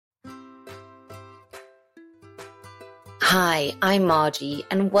Hi, I'm Margie,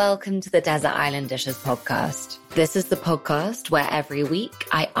 and welcome to the Desert Island Dishes podcast. This is the podcast where every week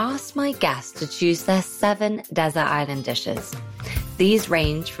I ask my guests to choose their 7 desert island dishes. These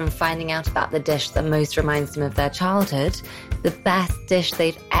range from finding out about the dish that most reminds them of their childhood, the best dish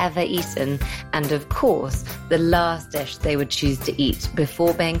they've ever eaten, and of course, the last dish they would choose to eat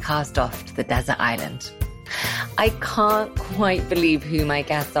before being cast off to the desert island. I can't quite believe who my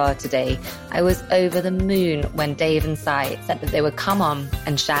guests are today. I was over the moon when Dave and Sai said that they would come on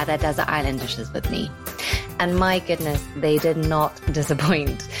and share their desert island dishes with me. And my goodness, they did not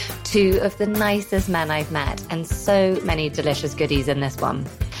disappoint. 2 of the nicest men I've met, and so many delicious goodies in this one.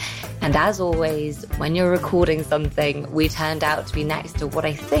 And as always, when you're recording something, we turned out to be next to what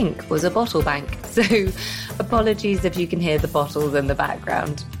I think was a bottle bank. So apologies if you can hear the bottles in the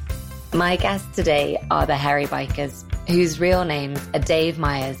background. My guests today are the Hairy Bikers, whose real names are Dave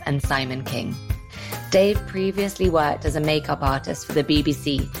Myers and Simon King. Dave previously worked as a makeup artist for the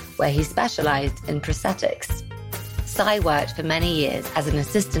BBC, where he specialised in prosthetics. Sai worked for many years as an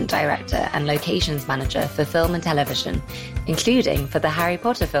assistant director and locations manager for film and television, including for the Harry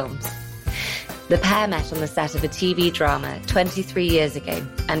Potter films. The pair met on the set of a TV drama 23 years ago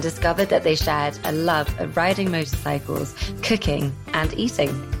and discovered that they shared a love of riding motorcycles, cooking, and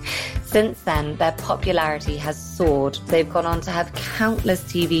eating. Since then, their popularity has soared. They've gone on to have countless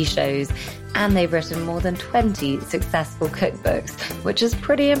TV shows, and they've written more than 20 successful cookbooks, which is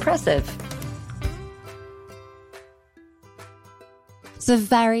pretty impressive. So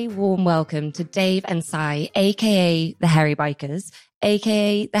very warm welcome to Dave and Sai, aka the Hairy Bikers,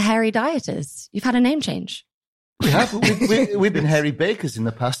 aka the Hairy Dieters. You've had a name change. We have. We've been Hairy Bakers in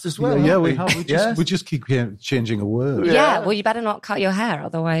the past as well. Yeah, we have. We just keep changing a word. Yeah, well, you better not cut your hair,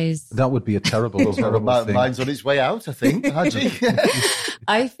 otherwise... That would be a terrible thing. Mine's on its way out, I think.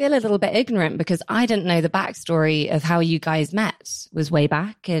 I feel a little bit ignorant because I didn't know the backstory of how you guys met. It was way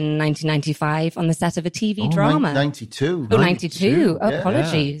back in 1995 on the set of a TV drama. 92. Oh, 92. Oh, yeah.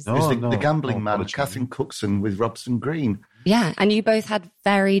 apologies. It was the Gambling Man, Catherine Cookson with Robson Green. Yeah, and you both had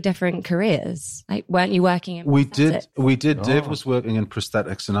very different careers. Like, weren't you working in prosthetics? We did. Dave was working in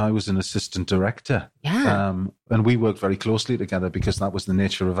prosthetics and I was an assistant director. Yeah. And we worked very closely together because that was the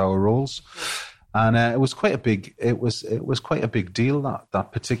nature of our roles. And it was quite a big quite a big deal,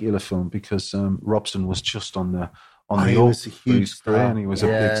 that particular film, because Robson was just on the he was a huge star, and he was a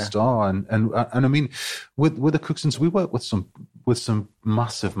big star. And I mean, with the Cooksons, we worked with some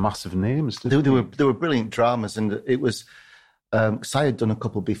massive names. They were brilliant dramas, and it was. Because I had done a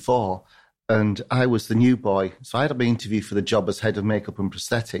couple before, and I was the new boy. So I had my interview for the job as head of makeup and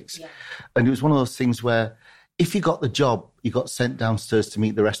prosthetics. Yeah. And it was one of those things where if you got the job, you got sent downstairs to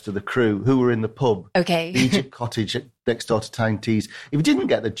meet the rest of the crew who were in the pub. Okay. The Egypt Cottage next door to Tyne Tees. If you didn't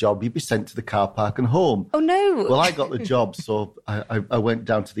get the job, you'd be sent to the car park and home. Oh, no. Well, I got the job, so I went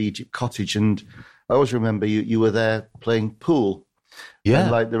down to the Egypt Cottage, and I always remember you were there playing pool. Yeah.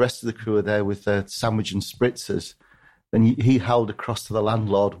 And like the rest of the crew were there with their sandwich and spritzers. And he howled across to the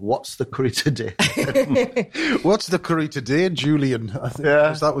landlord, "What's the curry today?" What's the curry today, Julian? I think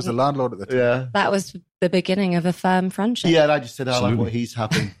that was the landlord at the time. Yeah. That was the beginning of a firm friendship. Yeah, and I just said, I like what he's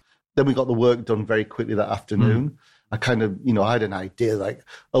having. Then we got the work done very quickly that afternoon. I kind of, I had an idea, like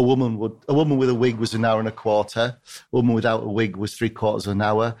a woman with a wig was an hour and a quarter. A woman without a wig was 3/4 of an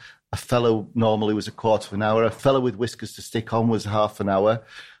hour. A fellow normally was 1/4 of an hour. A fellow with whiskers to stick on was half an hour.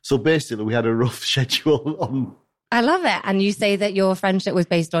 So basically we had a rough schedule on. I love it. And you say that your friendship was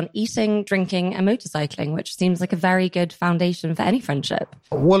based on eating, drinking, and motorcycling, which seems like a very good foundation for any friendship.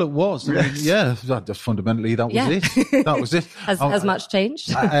 Well, it was. Yes. I mean, fundamentally, that was it. That was it. Has much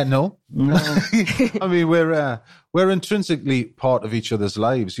changed? No. I mean, we're intrinsically part of each other's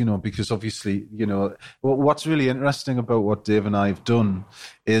lives, because obviously, what's really interesting about what Dave and I have done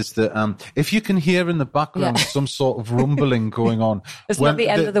is that if you can hear in the background some sort of rumbling going on. It's not the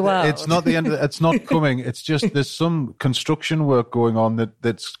end of the world. It's not the end of it's not coming. It's just there's some construction work going on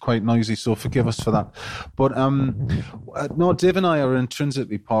that's quite noisy, so forgive us for that. But no, Dave and I are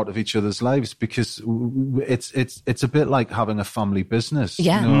intrinsically part of each other's lives because it's a bit like having a family business,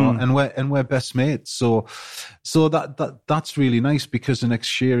 and we're best mates. So that's really nice because an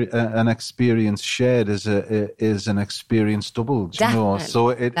experience shared is an experience doubled. So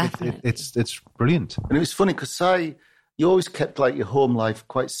it's brilliant. And it was funny because you always kept like your home life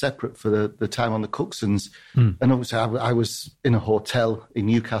quite separate for the time on the Cooksons. And obviously I was in a hotel in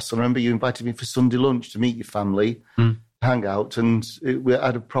Newcastle. I remember you invited me for Sunday lunch to meet your family, hang out, and we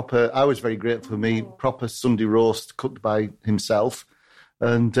had I was very grateful for me, proper Sunday roast cooked by himself.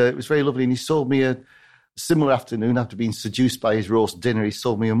 And it was very lovely. And he sold me a similar afternoon after being seduced by his roast dinner. He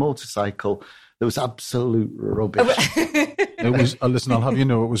sold me a motorcycle. There was absolute rubbish. It was. Listen, I'll have you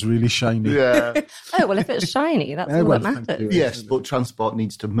know, it was really shiny. Yeah. Oh, well, if it's shiny, that's all that matters. Yes, but transport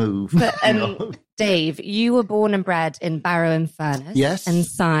needs to move. But, Dave, you were born and bred in Barrow-in-Furness. Yes. And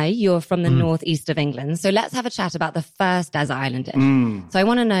Si, you're from the northeast of England. So let's have a chat about the first desert island dish. So I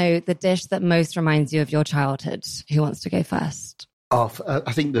want to know the dish that most reminds you of your childhood. Who wants to go first? I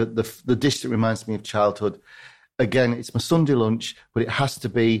think the dish that reminds me of childhood, again, it's my Sunday lunch, but it has to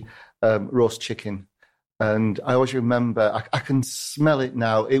be roast chicken. And I always remember, I can smell it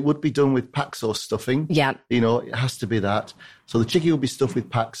now. It would be done with Paxo stuffing. Yeah. It has to be that. So the chicken would be stuffed with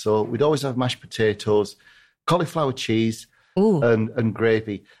Paxo. We'd always have mashed potatoes, cauliflower cheese, and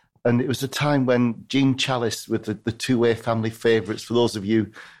gravy. And it was a time when Jean Chalice, with the two-way family favourites, for those of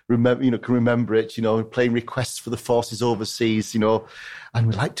you can remember it, playing requests for the forces overseas, and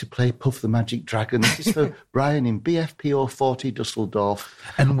we like to play Puff the Magic Dragon. This is for Brian in BFPO 40 Dusseldorf.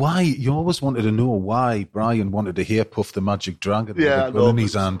 And why, you always wanted to know why Brian wanted to hear Puff the Magic Dragon in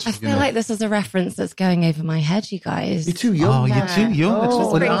his hand. I feel like this is a reference that's going over my head, you guys. You're too young. Oh, you're too young. It's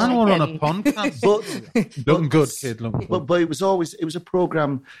what we're on a podcast. But, looking good, kid. Looking good. But it was a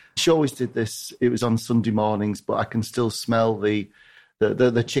programme. She always did this. It was on Sunday mornings, but I can still smell the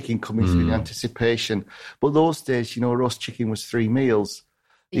chicken coming through the anticipation. But those days, roast chicken was 3 meals.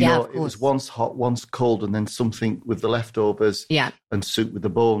 It was once hot, once cold, and then something with the leftovers and soup with the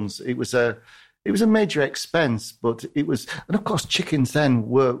bones. It was a major expense, but it was, and of course chickens then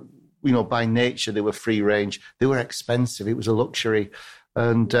were, by nature, they were free range. They were expensive. It was a luxury.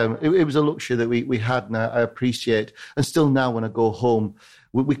 And it was a luxury that we had, and I appreciate. And still now when I go home,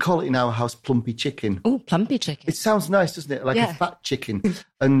 we call it in our house plumpy chicken. Oh, plumpy chicken. It sounds nice, doesn't it? Like a fat chicken.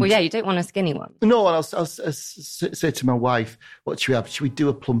 And well, yeah, you don't want a skinny one. No, and I'll say to my wife, what should we have? Should we do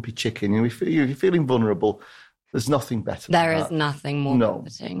a plumpy chicken? If you're feeling vulnerable, there's nothing better There is nothing more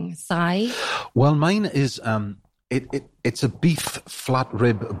comforting. Si? Well, mine is, it's a beef flat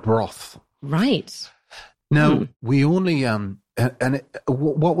rib broth. Right. Now, we only...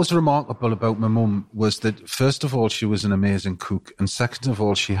 what was remarkable about my mum was that, first of all, she was an amazing cook, and second of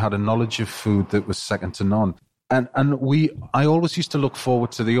all, she had a knowledge of food that was second to none. And I always used to look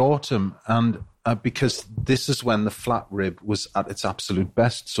forward to the autumn, and because this is when the flat rib was at its absolute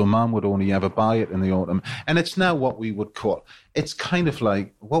best. So Mum would only ever buy it in the autumn, and it's now what we would call. It's kind of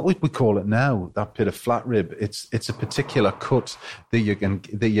like, what would we call it now? That bit of flat rib. It's a particular cut that you can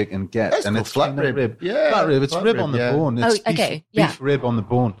get, and it's flat rib. Yeah, flat rib. It's rib on the bone. It's beef rib on the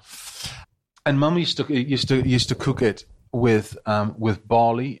bone. And Mum used to cook it with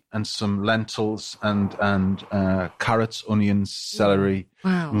barley and some lentils and carrots, onions, celery,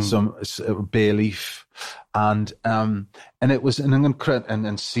 some bay leaf, and it was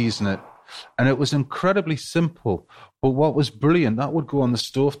and season it, and it was incredibly simple. But what was brilliant, that would go on the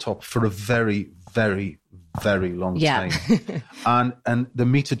stovetop for a very, very, very long time. and the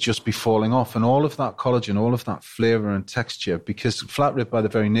meat would just be falling off, and all of that collagen, all of that flavour and texture, because flat rib, by the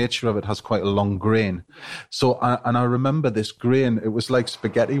very nature of it, has quite a long grain. So, I remember this grain, it was like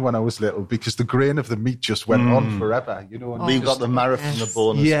spaghetti when I was little, because the grain of the meat just went on forever, And you've got the marrow from the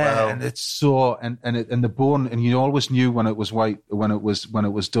bone as well. Yeah, and it's so, and the bone, and you always knew when it was white, when it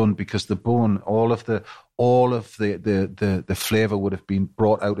was done, because the bone, all of the flavour would have been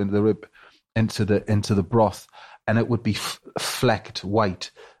brought out into the rib, into the broth, and it would be flecked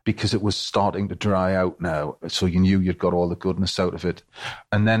white because it was starting to dry out now. So you knew you'd got all the goodness out of it.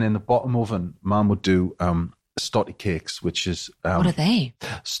 And then in the bottom oven, Mum would do stotty cakes, which is what are they?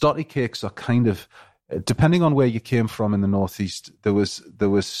 Stotty cakes are kind of, depending on where you came from in the northeast, there was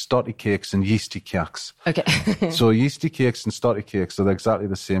stotty cakes and yeasty cakes. Okay. So yeasty cakes and stotty cakes are exactly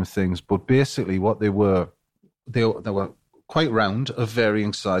the same things, but basically what they were quite round, of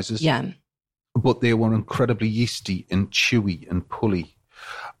varying sizes. Yeah. But they were incredibly yeasty and chewy and pulley,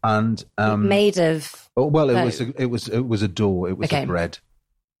 and made of. Oh, well, it was a dough. It was a bread,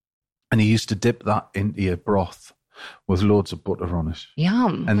 and he used to dip that into your broth with loads of butter on it.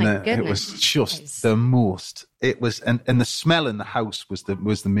 Yum! And it was just the most. It was, and the smell in the house was the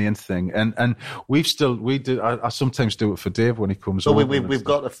main thing. And we do. I sometimes do it for Dave when he comes. So we've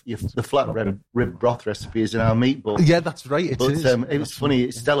got the flat rib broth recipes in our meat bowl. Yeah, that's right. It was funny.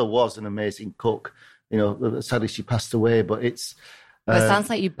 Stella was an amazing cook. Sadly she passed away. But it's. It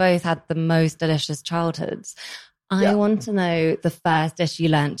sounds like you both had the most delicious childhoods. I want to know the first dish you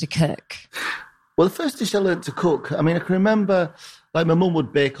learned to cook. Well, the first dish I learned to cook, I mean, I can remember, like, my mum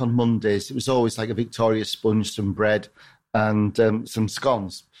would bake on Mondays. It was always like a Victoria sponge, some bread, and some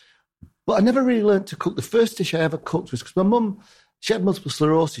scones. But I never really learned to cook. The first dish I ever cooked was because my mum, she had multiple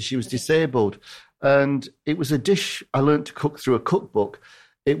sclerosis. She was disabled. And it was a dish I learned to cook through a cookbook.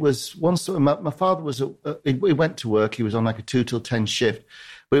 it was once my father was he went to work. He was on like a 2 till 10 shift,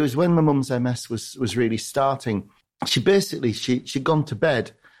 but it was when my mum's MS was really starting. She'd gone to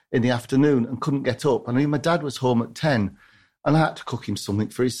bed in the afternoon and couldn't get up. I knew my dad was home at 10, and I had to cook him something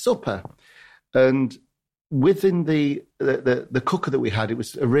for his supper. And within the cooker that we had, it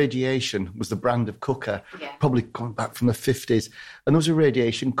was a Radiation, was the brand of cooker, probably going back from the 50s. And there was a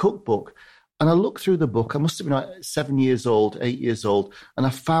Radiation cookbook. And I looked through the book. I must have been like 7 years old, 8 years old, and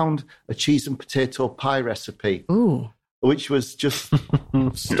I found a cheese and potato pie recipe. Ooh. Which was just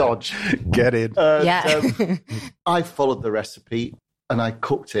stodge. Get it. I followed the recipe and I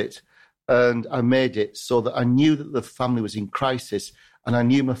cooked it and I made it so that I knew that the family was in crisis and I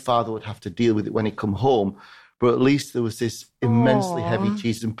knew my father would have to deal with it when he come home. But at least there was this immensely heavy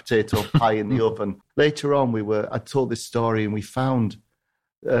cheese and potato pie in the oven. Later on, I told this story and they found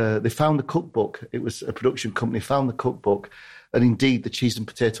the cookbook. It was a production company found the cookbook. And indeed, the cheese and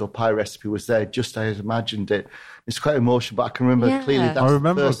potato pie recipe was there just as I had imagined it. It's quite emotional, but I can remember clearly that's I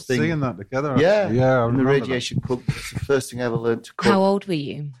remember the first thing. seeing that together. Yeah, I in the remember Radiation cookbook. It's the first thing I ever learned to cook. How old were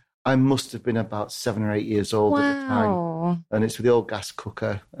you? I must have been about 7 or 8 years old at the time. And it's with the old gas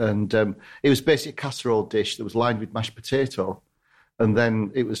cooker. And it was basically a casserole dish that was lined with mashed potato. And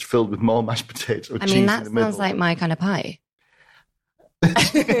then it was filled with more mashed potato. I mean, that sounds like my kind of pie.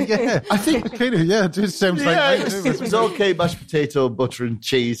 Yeah, I think kind of, it just sounds like it was okay, mashed potato, butter and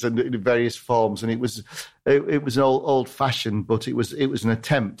cheese, and in various forms, and it was an old fashioned, but it was an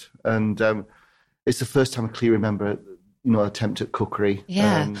attempt, and it's the first time I clearly remember attempt at cookery.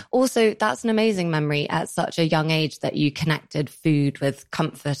 Yeah. Also, that's an amazing memory at such a young age that you connected food with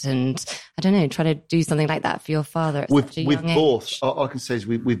comfort and, I don't know, try to do something like that for your father at such a young age. All I can say is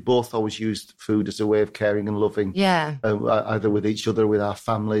we've both always used food as a way of caring and loving. Yeah. Either with each other, with our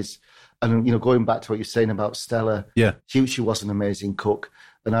families. And, going back to what you're saying about Stella, she was an amazing cook.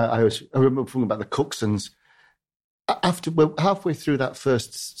 And I remember talking about the Cooksons. Halfway through that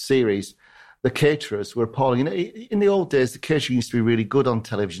first series, the caterers were appalling. In the old days, the catering used to be really good on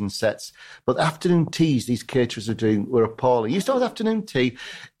television sets, but the afternoon teas these caterers were appalling. You used to have afternoon tea.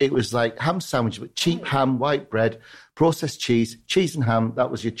 It was like ham sandwich, but cheap ham, white bread, processed cheese and ham. That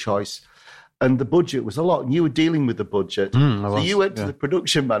was your choice. And the budget was a lot, and you were dealing with the budget. So you went to the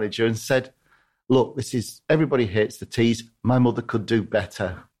production manager and said, look, everybody hates the teas. My mother could do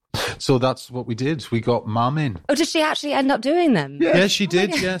better. So that's what we did. We got Mum in. Oh, did she actually end up doing them? Yeah, she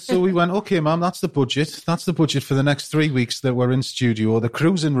did. Yeah. So we went, okay, Mum, that's the budget. That's the budget for the next 3 weeks that we're in studio. The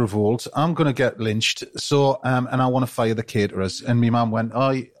crew's in revolt. I'm going to get lynched. So, and I want to fire the caterers. And my mum went,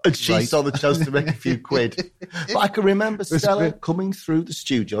 and she saw the chance to make a few quid. But I can remember Stella coming through the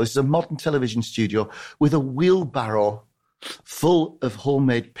studio. This is a modern television studio with a wheelbarrow full of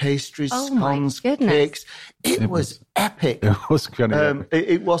homemade pastries, scones, cakes. It was epic. It was kind of epic.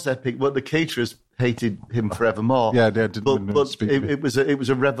 It was epic. Well, the caterers hated him forevermore. Yeah, they didn't. But it was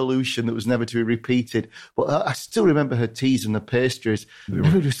a revolution that was never to be repeated. But I still remember her teas and the pastries.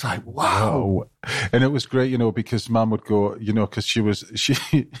 Everybody was like, wow. And it was great, because Mum would go, because she'd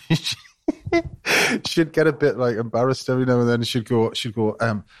get a bit like embarrassed every now and then.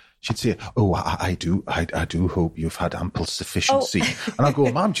 She'd say, I do hope you've had ample sufficiency. And I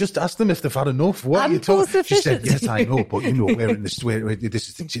go, Mum, just ask them if they've had enough. What are you talking? She said, yes, I know, but we're in this is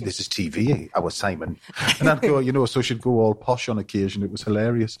TV, our Simon. And I'd go, so she'd go all posh on occasion. It was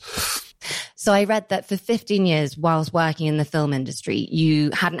hilarious. So I read that for 15 years, whilst working in the film industry, you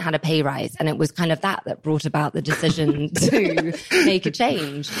hadn't had a pay rise, and it was kind of that brought about the decision to make a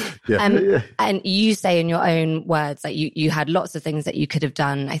change. Yeah. And you say in your own words that you had lots of things that you could have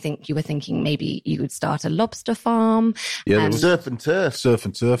done. I think you were thinking maybe you would start a lobster farm. Yeah, surf and turf. Surf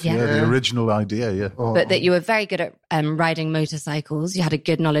and turf, yeah, the original idea, yeah. But that you were very good at riding motorcycles. You had a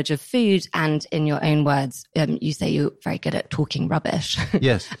good knowledge of food, and in your own words, you say you're very good at talking rubbish.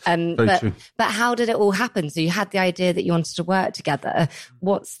 Yes, very true. But how did it all happen? So you had the idea that you wanted to work together.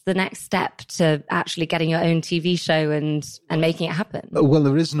 What's the next step to actually getting your own TV show and making it happen? Well,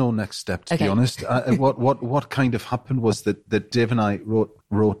 there is no next step, to be honest. What kind of happened was that Dave and I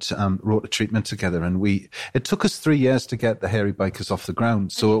wrote a treatment together, and it took us 3 years to get the Hairy Bikers off the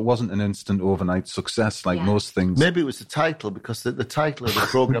ground. So it wasn't an instant overnight success like most things. Maybe it was the title, because the title of the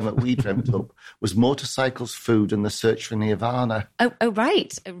program that we dreamt up was Motorcycles, Food and the Search for Nirvana. Oh,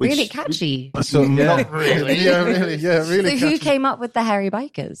 right. Really catchy. So, not really. really So who came up with the Hairy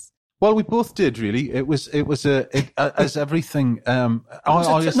Bikers? Well, we both did, really. It was as everything. It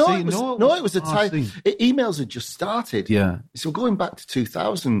was a time. Emails had just started. Yeah. So going back to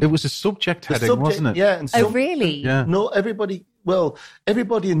 2000. It was a subject heading, wasn't it? Yeah. And really? Yeah. No, everybody well,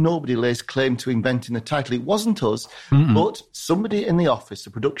 everybody and nobody lays claim to inventing the title. It wasn't us, but somebody in the office,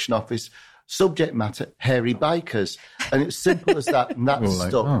 the production office, subject matter, hairy bikers. And it's simple as that, and that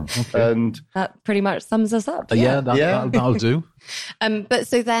stuck. Okay. And that pretty much sums us up. That'll do. But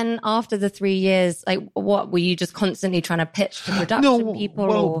so then after the 3 years, like, what were you just constantly trying to pitch to production people?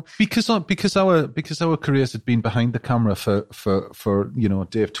 Well, because our careers had been behind the camera for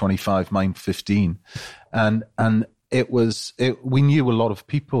Dave 25, mine 15, and we knew a lot of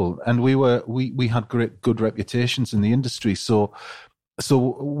people, and we had good reputations in the industry, so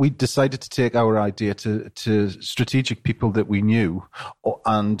we decided to take our idea to strategic people that we knew,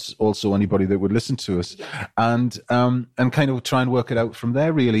 and also anybody that would listen to us, and kind of try and work it out from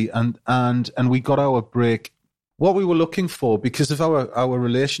there, really. And we got our break. What we were looking for, because of our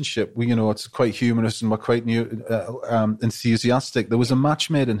relationship, it's quite humorous and we're quite enthusiastic. There was a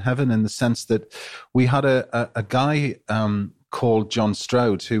match made in heaven, in the sense that we had a guy called John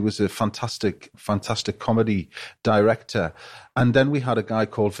Stroud, who was a fantastic comedy director. And then we had a guy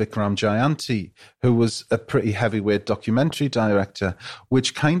called Vikram Jayanti, who was a pretty heavyweight documentary director,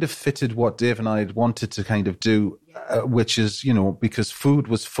 which kind of fitted what Dave and I had wanted to kind of do, which is, because food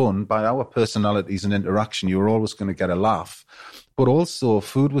was fun, by our personalities and interaction, you were always going to get a laugh. But also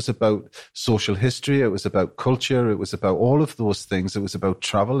food was about social history, it was about culture, it was about all of those things. It was about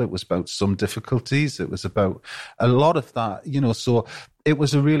travel, it was about some difficulties, it was about a lot of that, so it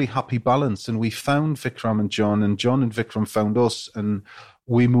was a really happy balance. And we found Vikram and John and Vikram found us, and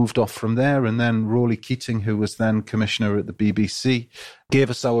we moved off from there. And then Roly Keating, who was then commissioner at the BBC,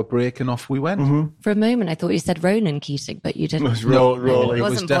 gave us our break, and off we went. Mm-hmm. For a moment, I thought you said Ronan Keating, but you didn't. It was Roly. It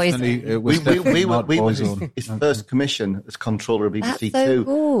wasn't Boyzone. It was definitely not Boyzone. His first commission as controller of BBC That's so Two,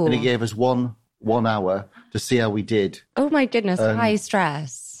 cool. and he gave us one hour to see how we did. Oh my goodness, high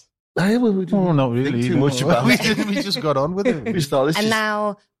stress. We didn't not really. think too much about we it. didn't. We just got on with it. We just thought, this And is-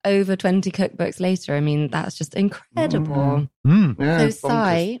 now, over 20 cookbooks later, I mean, that's just incredible. yeah, So,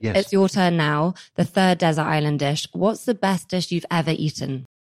 Sai, Yes. it's your turn now. The third desert island dish. What's the best dish you've ever eaten?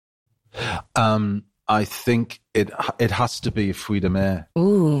 I think it has to be fruit de mer.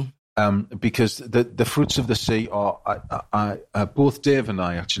 Ooh. Because the fruits of the sea are both Dave and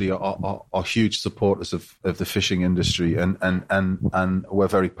I actually are huge supporters of the fishing industry, and we're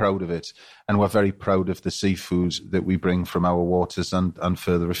very proud of it, and we're very proud of the seafood that we bring from our waters and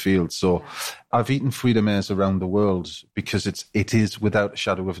further afield. So I've eaten fruit de mers around the world because it is without a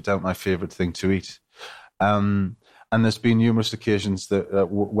shadow of a doubt my favourite thing to eat. And there's been numerous occasions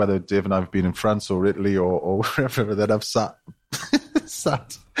that whether Dave and I have been in France or Italy or wherever, that I've sat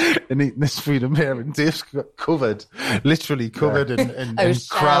and eating this fruit de mer, and Dave's literally covered in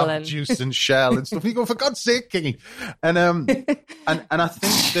crab juice and shell and stuff. You go, for God's sake, Kingy. And I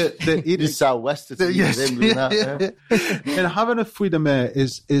think that it is southwest. Yes, and having a fruit de mer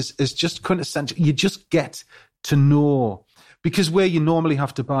is just quintessential. You just get to know. Because where you normally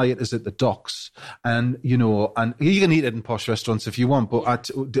have to buy it is at the docks, and you can eat it in posh restaurants if you want, but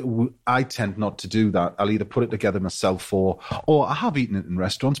I tend not to do that. I'll either put it together myself, or I have eaten it in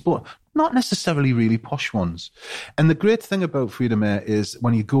restaurants, but not necessarily really posh ones. And the great thing about fruit de mer is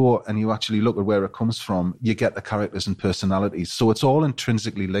when you go and you actually look at where it comes from, you get the characters and personalities. So it's all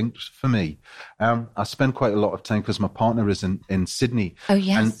intrinsically linked for me. I spend quite a lot of time because my partner is in Sydney. Oh,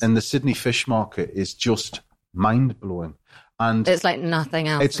 yes. And the Sydney fish market is just mind-blowing. And it's like nothing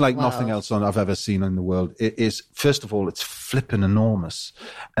else. It's like nothing else I've ever seen in the world. It is, first of all, it's flipping enormous,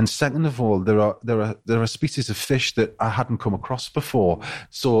 and second of all, there are species of fish that I hadn't come across before.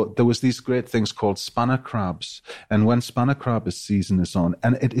 So there was these great things called spanner crabs, and when spanner crab season is on,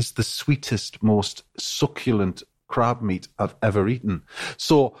 and it is the sweetest, most succulent crab meat I've ever eaten.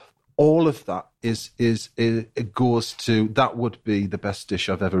 So all of that it goes to, that would be the best dish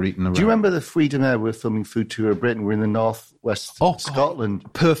I've ever eaten around. Do you remember the fruit de mer? We're filming Food Tour of Britain. We're in the northwest Scotland.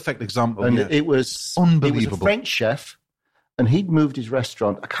 God, perfect example. And yeah. it was unbelievable. He was a French chef, and he'd moved his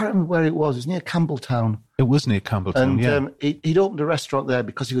restaurant. I can't remember where it was. It was near Campbelltown. It was near Campbelltown, and he'd opened a restaurant there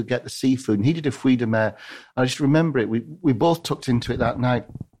because he could get the seafood, and he did a fruit de mer. I just remember it. We both tucked into it that night.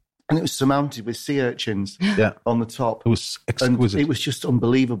 And it was surmounted with sea urchins on the top. It was exquisite. And it was just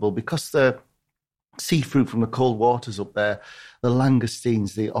unbelievable because the seafood from the cold waters up there, the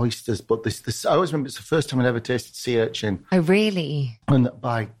langoustines, the oysters. But this I always remember it's the first time I'd ever tasted sea urchin. Oh, really? And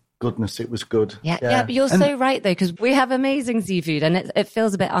by goodness, it was good. Yeah, but you're so right, though, because we have amazing seafood and it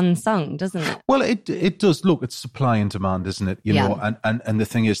feels a bit unsung, doesn't it? Well, it does. Look, it's supply and demand, isn't it? You know, and the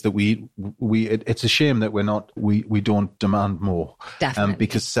thing is that it's a shame that we don't demand more. Definitely.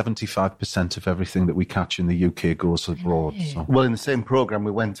 Because 75% of everything that we catch in the UK goes abroad. So. Well, in the same programme,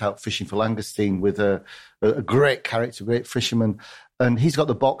 we went out fishing for langoustine with a great character, great fisherman. And he's got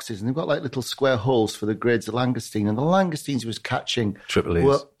the boxes, and they've got like little square holes for the grades of langoustine. And the langoustines he was catching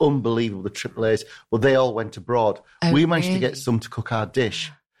were unbelievable, the triple A's. Well, they all went abroad. We managed to get some to cook our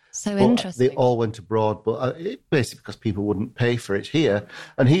dish. So interesting. They all went abroad, but basically because people wouldn't pay for it here.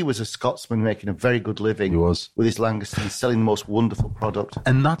 And he was a Scotsman making a very good living. He was. With his langoustine, selling the most wonderful product.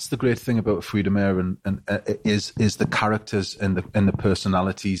 And that's the great thing about Freedom Air and is the characters and the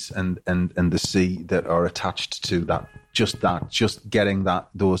personalities and the sea that are attached to that. Just getting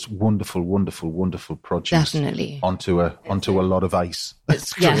those wonderful, wonderful, wonderful produce definitely onto a lot of ice.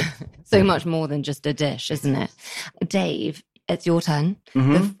 So much more than just a dish, isn't it? Dave, it's your turn.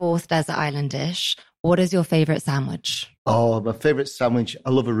 Mm-hmm. The fourth desert island dish. What is your favourite sandwich? Oh, my favourite sandwich.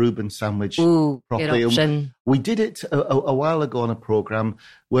 I love a Reuben sandwich. Ooh, good option. We did it a while ago on a programme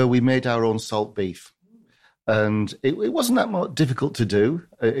where we made our own salt beef. And it wasn't that much difficult to do.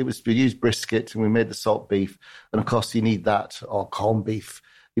 We used brisket and we made the salt beef. And of course, you need that or corned beef,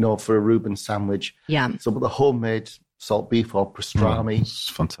 for a Reuben sandwich. Yeah. So, but the homemade salt beef or pastrami, it's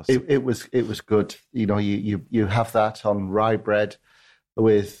fantastic. It was good. You have that on rye bread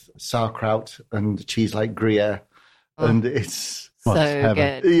with sauerkraut and cheese like Gruyere, and it's so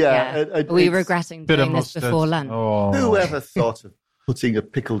good. Yeah. Are we regretting doing this before lunch? Oh. Whoever thought of putting a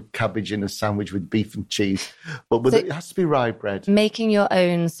pickled cabbage in a sandwich with beef and cheese, but it has to be rye bread. Making your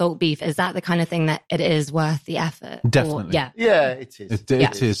own salt beef, is that the kind of thing that it is worth the effort? Definitely. Yeah, it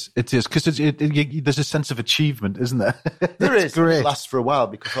is. It is because there's a sense of achievement, isn't there? There is. Great. It lasts for a while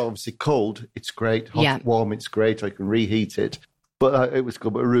because obviously cold, it's great. Hot, warm, it's great. I can reheat it. But it was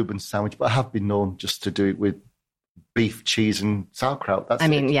good. But a Reuben sandwich. But I have been known just to do it with beef, cheese, and sauerkraut.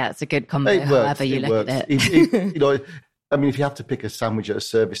 It's a good combo. However you look at it. If you have to pick a sandwich at a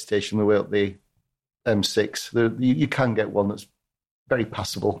service station the way up the M6, you can get one that's very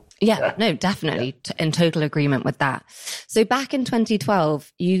passable. Yeah, no, definitely. In total agreement with that. So back in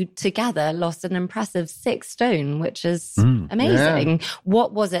 2012, you together lost an impressive 6 stone, which is amazing. Yeah.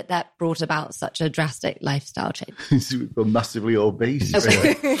 What was it that brought about such a drastic lifestyle change? We're massively obese.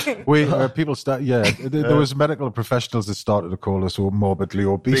 People start, there was medical professionals that started to call us all morbidly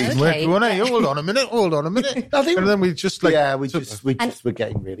obese. Okay. Hold on a minute. And then we just we're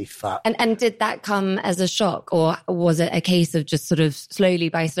getting really fat. And did that come as a shock, or was it a case of just sort of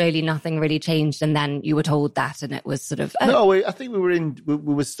slowly nothing really changed, and then you were told that, and it was sort of No, I think we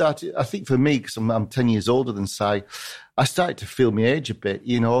were starting. I think for me, because I'm 10 years older than Si, I started to feel my age a bit,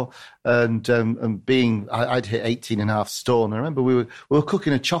 and being I'd hit 18 and a half stone. I remember we were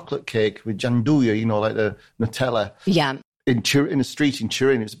cooking a chocolate cake with gianduja, like the Nutella, in a street in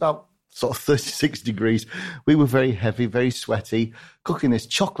Turin. It was about sort of 36 degrees. We were very heavy, very sweaty, cooking this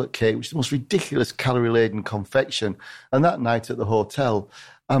chocolate cake, which is the most ridiculous calorie-laden confection. And that night at the hotel,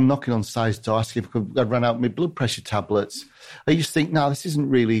 I'm knocking on Si's door, asking if I'd run out my blood pressure tablets. I used to think, no, this isn't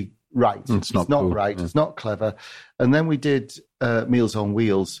really right. It's not cool. right. It's not clever. And then we did Meals on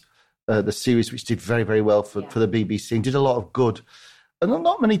Wheels, the series, which did very, very well for the BBC and did a lot of good. And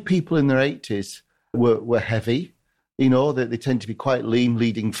not many people in their 80s were heavy. They tend to be quite lean,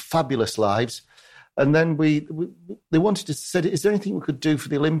 leading fabulous lives. And then they wanted to say, is there anything we could do for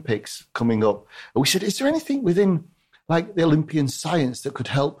the Olympics coming up? And we said, is there anything within like the Olympian science that could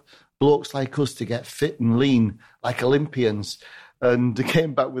help blokes like us to get fit and lean like Olympians? And they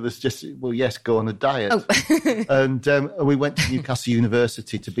came back with us just, well, yes, go on a diet. Oh. And we went to Newcastle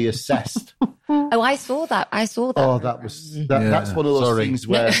University to be assessed. Oh, I saw that. Oh, that's one of those things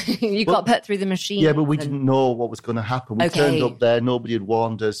where you got put through the machine. Yeah, but we didn't know what was going to happen. We turned up there, nobody had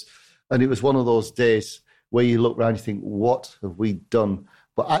warned us, and it was one of those days where you look around and you think, "What have we done?"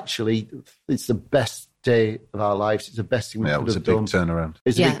 But actually, it's the best day of our lives. It's the best thing we could have done. It was a big turnaround.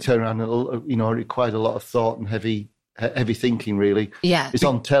 It's a big turnaround. It required a lot of thought and heavy thinking, really. Yeah. It's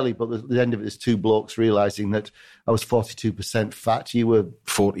on telly, but at the end of it is 2 blokes realising that I was 42% fat. You were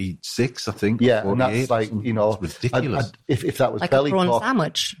 46, I think. Yeah, and that's like, it's ridiculous. If that was like belly a prawn pork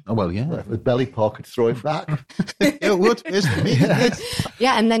sandwich. Oh, well, yeah. If it was belly pork, I'd throw it back. It would.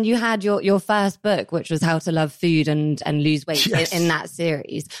 Yeah, and then you had your first book, which was How to Love Food and Lose Weight in that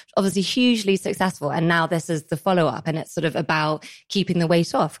series. Obviously hugely successful. And now this is the follow-up, and it's sort of about keeping the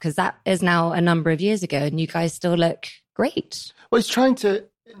weight off, because that is now a number of years ago, and you guys still look great. Well, it's trying to...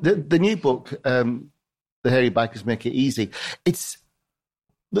 The new book, The Hairy Bikers Make It Easy, it's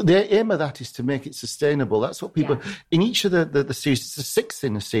The aim of that is to make it sustainable. That's what people... Yeah. In each of the series, it's the sixth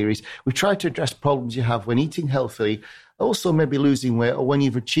in the series, we try to address problems you have when eating healthily, also maybe losing weight, or when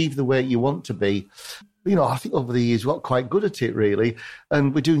you've achieved the weight you want to be. I think over the years we've got quite good at it, really.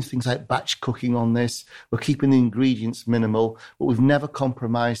 And we're doing things like batch cooking on this. We're keeping the ingredients minimal, but we've never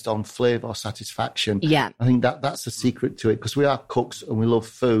compromised on flavour or satisfaction. Yeah. I think that's the secret to it, because we are cooks and we love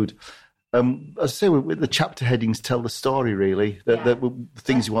food. As I say, the chapter headings tell the story, really, the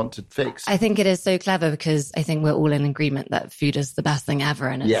things you want to fix. I think it is so clever because I think we're all in agreement that food is the best thing ever,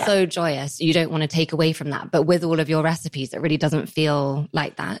 and it's so joyous. You don't want to take away from that. But with all of your recipes, it really doesn't feel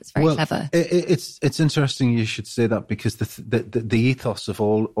like that. It's very clever. It's interesting you should say that, because the ethos of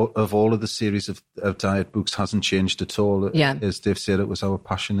all of the series of diet books hasn't changed at all. Yeah. As Dave said, it was our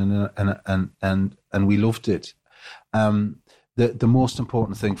passion and we loved it. The most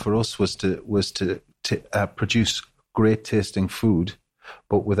important thing for us was to produce great tasting food,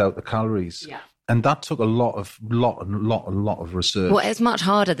 but without the calories. Yeah. And that took a lot of research. Well, it's much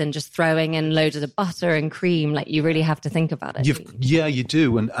harder than just throwing in loads of butter and cream. Like, you really have to think about it. You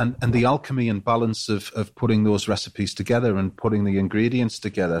do. And the alchemy and balance of putting those recipes together and putting the ingredients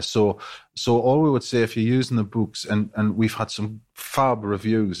together. So all we would say, if you're using the books, and we've had some fab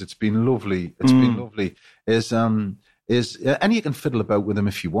reviews, it's been lovely. Been lovely. And you can fiddle about with them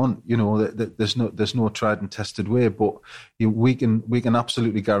if you want. There's no tried and tested way, but we can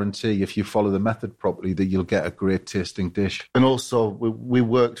absolutely guarantee, if you follow the method properly, that you'll get a great tasting dish. And also, we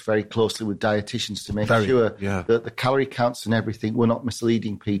worked very closely with dietitians to make sure that the calorie counts and everything, we're not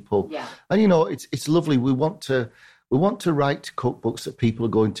misleading people. Yeah. And it's lovely. We want to write cookbooks that people are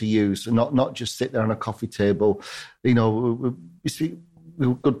going to use, and not just sit there on a coffee table.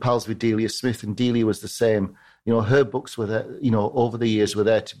 We're good pals with Delia Smith, and Delia was the same. Her books were there, over the years were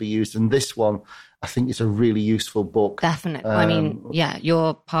there to be used. And this one, I think, is a really useful book. Definitely.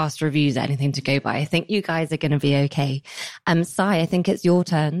 Your past reviews are anything to go by. I think you guys are going to be okay. Si, I think it's your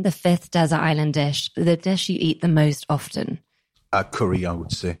turn. The fifth desert island dish, the dish you eat the most often. Curry, I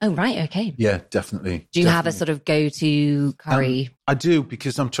would say. Oh, right. Okay. Yeah, definitely. Do you have a sort of go-to curry? I do,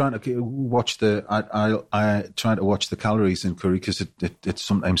 because I'm trying to watch I try to watch the calories in curry, because it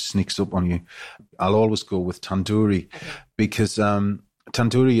sometimes sneaks up on you. I'll always go with tandoori, because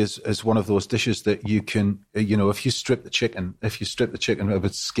tandoori is one of those dishes that you can, if you strip the chicken of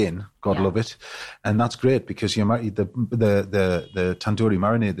its skin, God love it, and that's great, because the tandoori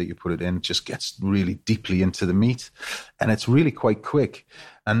marinade that you put it in just gets really deeply into the meat, and it's really quite quick.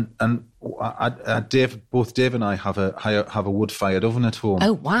 And both Dave and I have a wood-fired oven at home.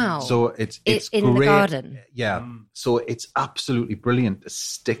 Oh wow! So it's in great. The garden. Yeah. So it's absolutely brilliant to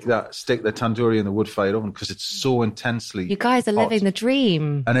stick the tandoori in the wood-fired oven, because it's so intensely. You guys are living the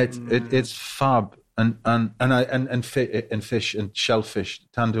dream. And it's fab. And fish and shellfish,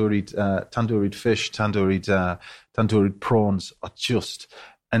 tandooried fish, tandooried prawns are just.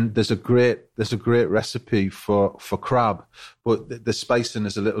 And there's a great recipe for crab, but the spicing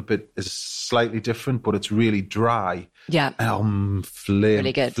is slightly different, but it's really dry. Yeah.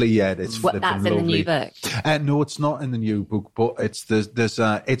 Really good. It's that's in the new book. No, it's not in the new book, but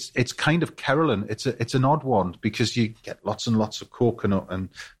it's kind of Carolyn. It's an odd one, because you get lots and lots of coconut and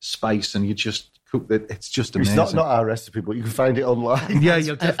spice, and you just cook it. It's just amazing. It's not our recipe, but you can find it online. Yeah,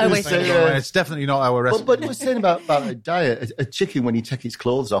 you'll definitely find it online. It's definitely not our recipe. But we're saying about a diet, a chicken, when you take its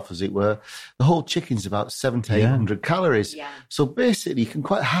clothes off, as it were, the whole chicken's about 700 to 800 calories. Yeah. So basically, you can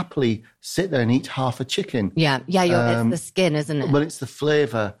quite happily sit there and eat half a chicken. Yeah, it's the skin, isn't it? Well, it's the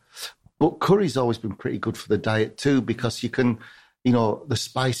flavour. But curry's always been pretty good for the diet too, because you can, the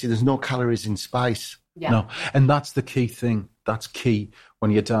spicy, there's no calories in spice. Yeah. No, and that's the key thing. That's key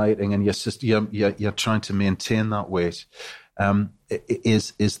when you're dieting and you're trying to maintain that weight.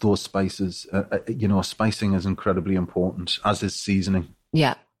 Is those spices? Spicing is incredibly important, as is seasoning.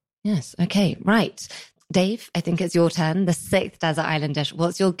 Yeah. Yes. Okay. Right. Dave, I think it's your turn. The sixth desert island dish.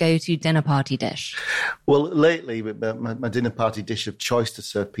 What's your go-to dinner party dish? Well, lately, my dinner party dish of choice to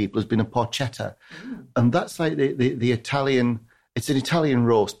serve people has been a porchetta. And that's like the Italian... It's an Italian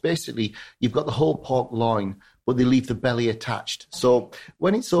roast. Basically, you've got the whole pork loin, but they leave the belly attached. So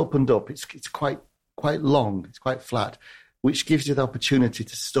when it's opened up, it's quite long. It's quite flat, which gives you the opportunity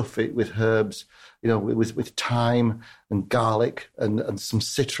to stuff it with herbs, with thyme and garlic and some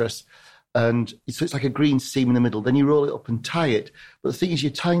citrus. And so it's like a green seam in the middle. Then you roll it up and tie it. But the thing is,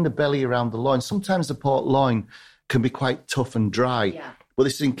 you're tying the belly around the loin. Sometimes the pork loin can be quite tough and dry, but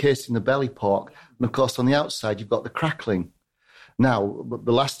this is encased in the belly pork. And of course, on the outside, you've got the crackling. Now,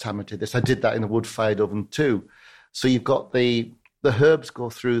 the last time I did this, I did that in a wood-fired oven too. So you've got the herbs go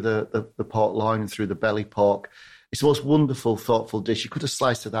through the pork loin and through the belly pork. It's the most wonderful, thoughtful dish. You could have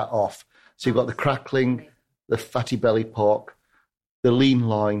sliced that off. So you've got the crackling, the fatty belly pork, the lean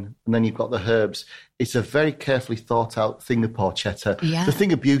loin, and then you've got the herbs. It's a very carefully thought out thing of porchetta. Yeah. The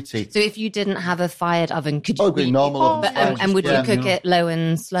thing of beauty. So if you didn't have a fired oven, could you be normal oven. and would you cook it low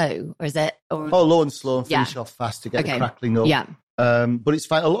and slow, or is it? Or... low and slow, and finish off fast to get the crackling up. Yeah. But it's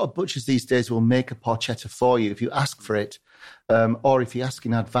fine. A lot of butchers these days will make a porchetta for you if you ask for it. Or if you ask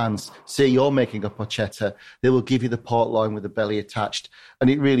in advance, say you're making a porchetta, they will give you the pork loin with the belly attached. And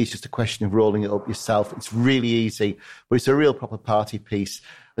it really is just a question of rolling it up yourself. It's really easy, but it's a real proper party piece.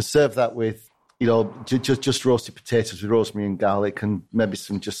 And serve that with, just roasted potatoes with rosemary and garlic and maybe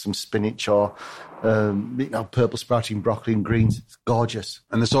some spinach or, purple sprouting broccoli and greens. It's gorgeous.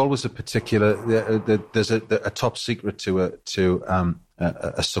 And there's always a particular, there's a top secret to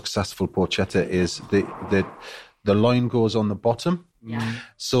a successful porchetta is the loin goes on the bottom. Yeah.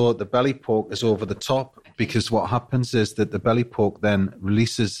 So the belly pork is over the top, because what happens is that the belly pork then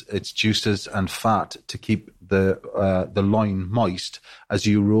releases its juices and fat to keep the loin moist as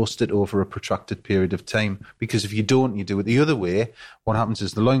you roast it over a protracted period of time. Because if you don't, you do it the other way, what happens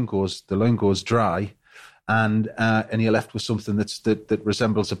is the loin goes dry, and you're left with something that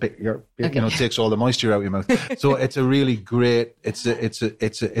resembles a bit, takes all the moisture out of your mouth. So it's a really great, it's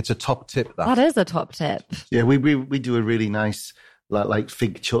a top tip. That is a top tip. Yeah, we do a really nice like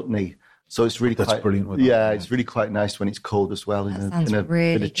fig chutney. So it's really brilliant. With it's really quite nice when it's cold as well in a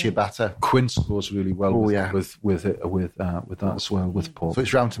really bit of ciabatta. Quince goes really well with that as well, with pork. So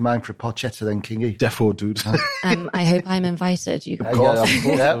it's round to mind for a porchetta then, Kingy. Defo, dude. I hope I'm invited. You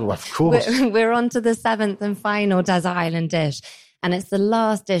of course. We're on to the 7th and final desert island dish. And it's the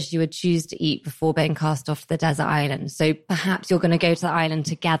last dish you would choose to eat before being cast off to the desert island. So perhaps you're going to go to the island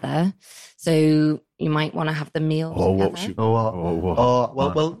together. So you might want to have the meal together.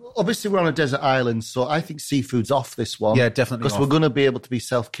 Well, obviously we're on a desert island, so I think seafood's off this one. Yeah, definitely. Because we're going to be able to be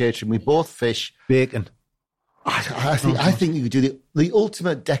self-catering. We both fish. Bacon. I think you could do the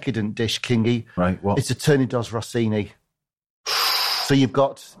ultimate decadent dish, Kingy. Right, what? It's a Turnidos Rossini. So you've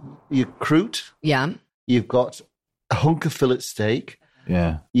got your croûte. Yeah. You've got a hunk of fillet steak.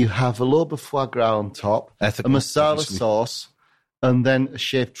 Yeah. You have a lobe of foie gras on top, ethical, a masala obviously. Sauce, and then a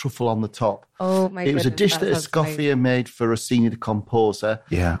shaved truffle on the top. Oh, my It was a dish that Escoffier made for Rossini, the composer.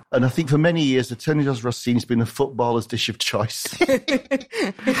 Yeah. And I think for many years, the Turnidos Rossini has been a footballer's dish of choice. So we're going to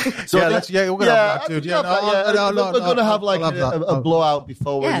have that, dude. We're going to have like a blowout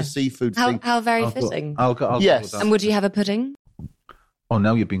before we're the seafood thing. How very fitting. I'll go yes. with that. And would you have a pudding? Oh,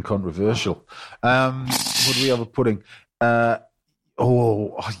 now you're being controversial. Would we have a pudding? I'm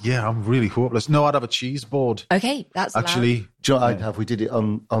really hopeless. No, I'd have a cheese board. Okay, that's actually. Allowed. Do you know what I'd have? We did it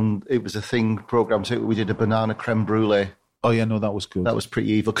on it was a thing program. So we did a banana creme brulee. Oh yeah, no, that was good. That was pretty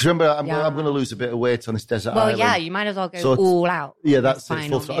evil. Because remember, I'm going to lose a bit of weight on this desert island. Well, yeah, you might as well go all out. Yeah, that's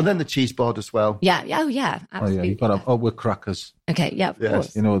it. And then the cheese board as well. Yeah. Oh yeah. Absolutely. Oh yeah, you got to. Oh, with crackers. Okay. Yeah. Of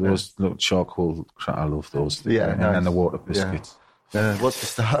course. You know those little charcoal. I love those. Yeah, and then the water biscuits. What's the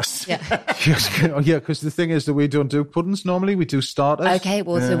stars? Yeah. Yeah, because the thing is that we don't do puddings normally. We do starters. Okay.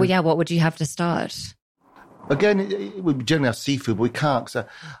 Well, so what would you have to start? Again, we generally have seafood, but we can't. So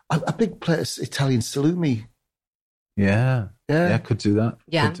a big plate of Italian salumi. Yeah, could do that.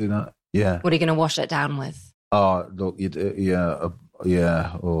 Yeah. Could do that. Yeah. What are you going to wash it down with? Oh, look,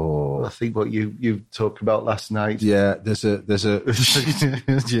 Oh, I think what you talked about last night. Yeah, there's a.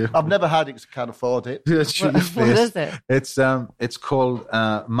 I've never had it because I can't afford it. What is it? It's called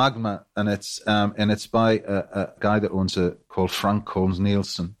Magma, and it's by a guy that owns called Frank Holmes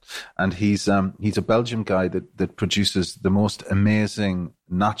Nielsen, and he's a Belgian guy that produces the most amazing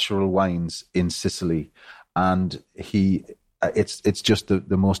natural wines in Sicily, and it's just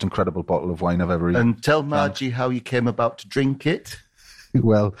the most incredible bottle of wine I've ever eaten. And tell Margie how you came about to drink it.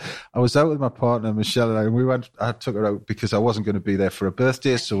 Well, I was out with my partner, Michelle, and I took her out because I wasn't going to be there for a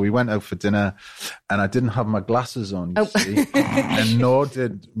birthday. So we went out for dinner and I didn't have my glasses on, you see, and nor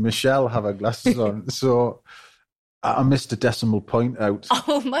did Michelle have her glasses on. So I missed a decimal point out.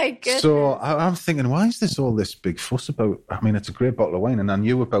 Oh, my goodness. So I'm thinking, why is this all this big fuss about? I mean, it's a great bottle of wine, and I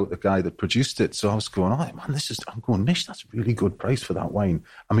knew about the guy that produced it. So I was going, I'm going, Mish, that's a really good price for that wine.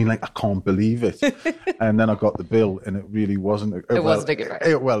 I mean, like, I can't believe it. And then I got the bill, and it really wasn't. It wasn't a good price.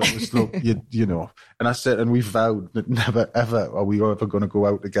 It was, look, you know. And I said, and we vowed that never, ever are we ever going to go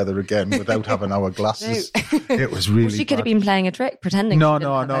out together again without having our glasses. No. It was really she could have been playing a trick, pretending. No,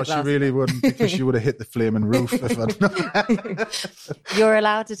 she really wouldn't, because she would have hit the flaming roof if I'd You're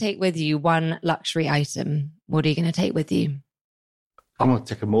allowed to take with you one luxury item. What are you going to take with you? I'm going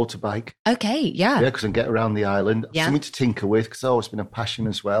to take a motorbike. Okay, yeah. Yeah, because I can get around the island. Yeah. Something to tinker with, because I've always been a passion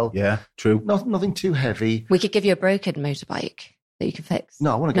as well. Yeah, true. Nothing too heavy. We could give you a broken motorbike that you can fix.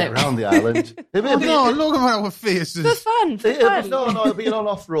 No, I want to get around the island. Look at our faces. For fun. No, it'll be an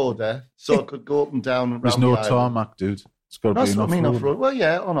off-roader, so I could go up and down. There's no tarmac, dude. It's got to That's be what I mean, off-road. off-road. Well,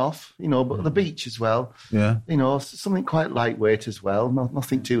 yeah, on-off, but the beach as well. Yeah. Something quite lightweight as well.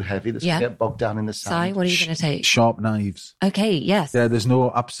 Nothing too heavy that's going to get bogged down in the sand. Si, what are you going to take? Sharp knives. Okay, yes. Yeah, there's no.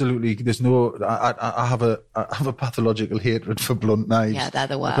 I have a pathological hatred for blunt knives. Yeah, they're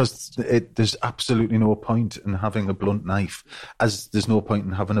the worst. Because there's absolutely no point in having a blunt knife, as there's no point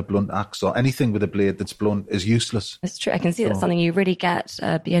in having a blunt axe, or anything with a blade that's blunt is useless. It's true. I can see that's something you really get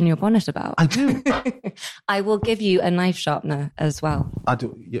in your bonnet about. I do. I will give you a knife sharpener as well. I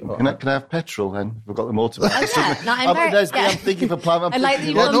do. Yeah. Can I have petrol then? We've got the motorbike. I'm thinking for plan. I like that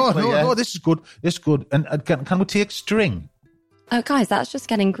you want- No, this is good. This is good. And can we take string? Oh, guys, that's just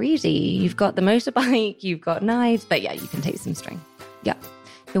getting greedy. You've got the motorbike, you've got knives, but yeah, you can take some string. Yeah.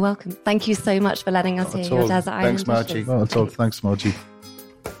 You're welcome. Thank you so much for letting us hear your desert island. Thanks, Margie. Oh, that's all. Thanks, Margie.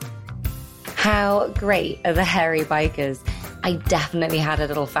 How great are the hairy bikers? I definitely had a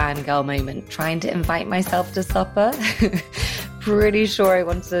little fangirl moment trying to invite myself to supper. Pretty sure I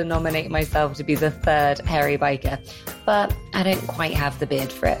wanted to nominate myself to be the third hairy biker, but I don't quite have the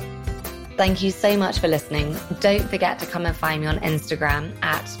beard for it. Thank you so much for listening. Don't forget to come and find me on Instagram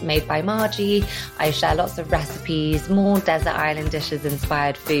at Made by Margie. I share lots of recipes, more desert island dishes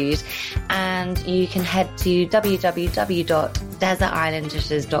inspired food, and you can head to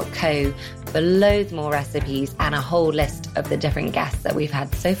www.desertislanddishes.co for loads more recipes and a whole list of the different guests that we've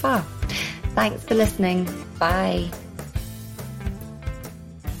had so far. Thanks for listening. Bye.